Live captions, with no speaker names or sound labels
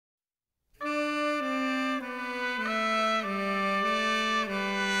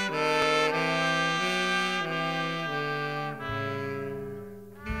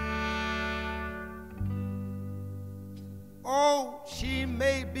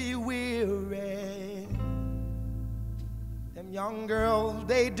Young girls,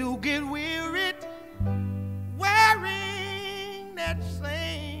 they do get wearied wearing that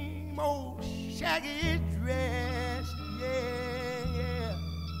same old shaggy dress, yeah.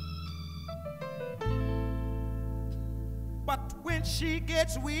 But when she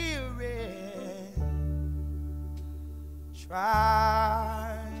gets weary,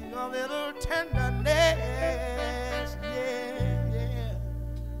 try a little tenderness, yeah.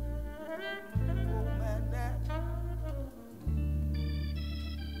 Oh, man, that.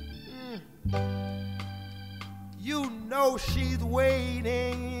 You know she's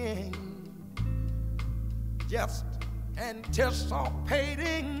waiting, just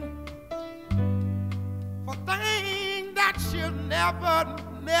anticipating for things that she'll never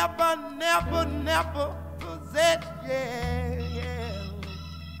possess, yeah.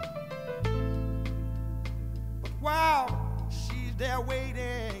 But while she's there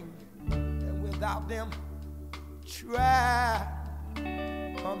waiting, and without them, try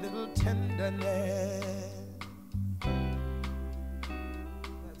a little tenderness.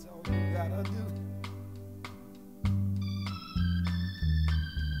 That's all you gotta do.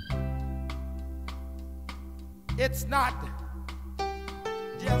 It's not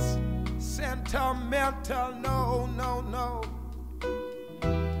just sentimental, no.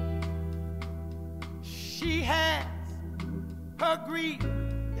 She has her grief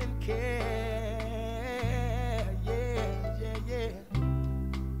and care, yeah.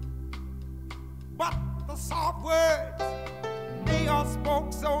 But the soft words, they are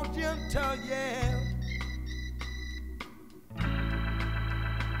spoke so gentle, yeah.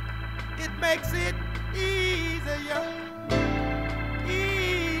 It makes it easier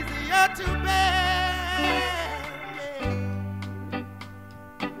to bear.